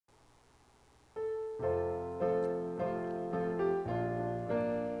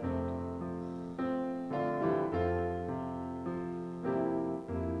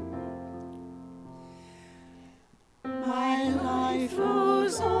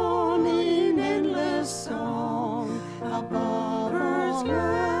on in endless song above earth's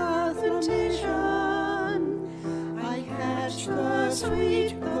mathematician. I catch the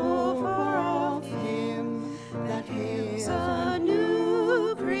sweet though far off hymn that hails a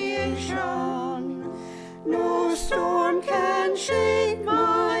new creation. No storm can shake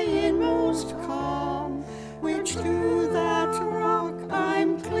my inmost calm, which to that rock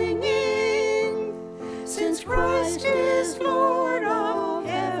I'm clinging, since Christ is Lord of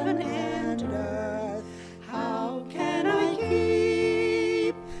heaven and earth. How can I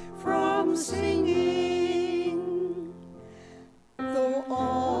keep from singing? Though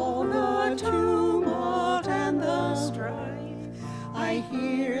all the tumult and the strife, I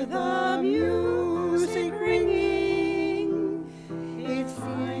hear the music ringing. It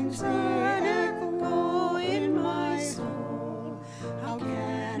finds an echo in my soul. How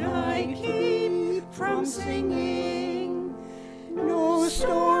can I keep from singing? No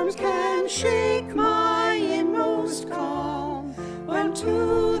storms can shake my inmost calm, while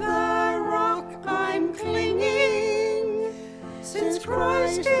to the rock I'm clinging, since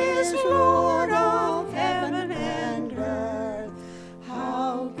Christ is Lord of heaven and earth.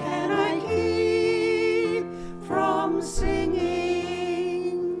 How can I keep from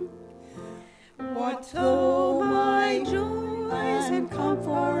singing? What though my joys and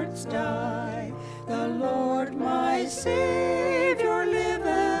comforts die, the Lord my Savior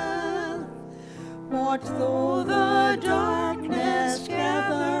liveth. What though the darkness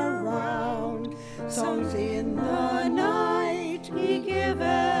gather round, songs in the night he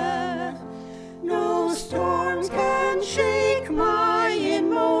giveth. No storms can shake my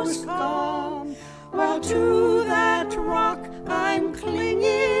inmost calm, while to that rock I'm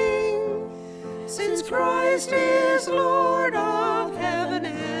clinging, since Christ is Lord of heaven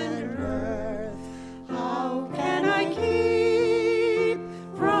and earth. How can I keep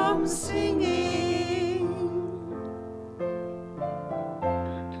from singing?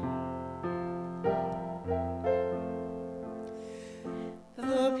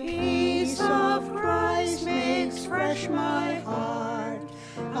 The peace of Christ makes fresh my heart,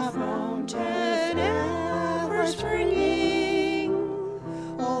 a fountain ever springing.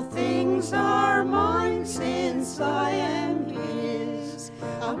 All things are mine since I am his.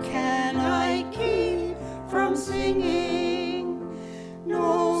 How can I keep from singing?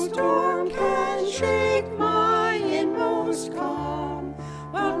 No storm can shake my inmost calm,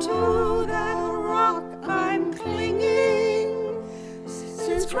 while to that rock I'm clinging,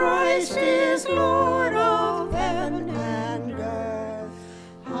 since Christ is Lord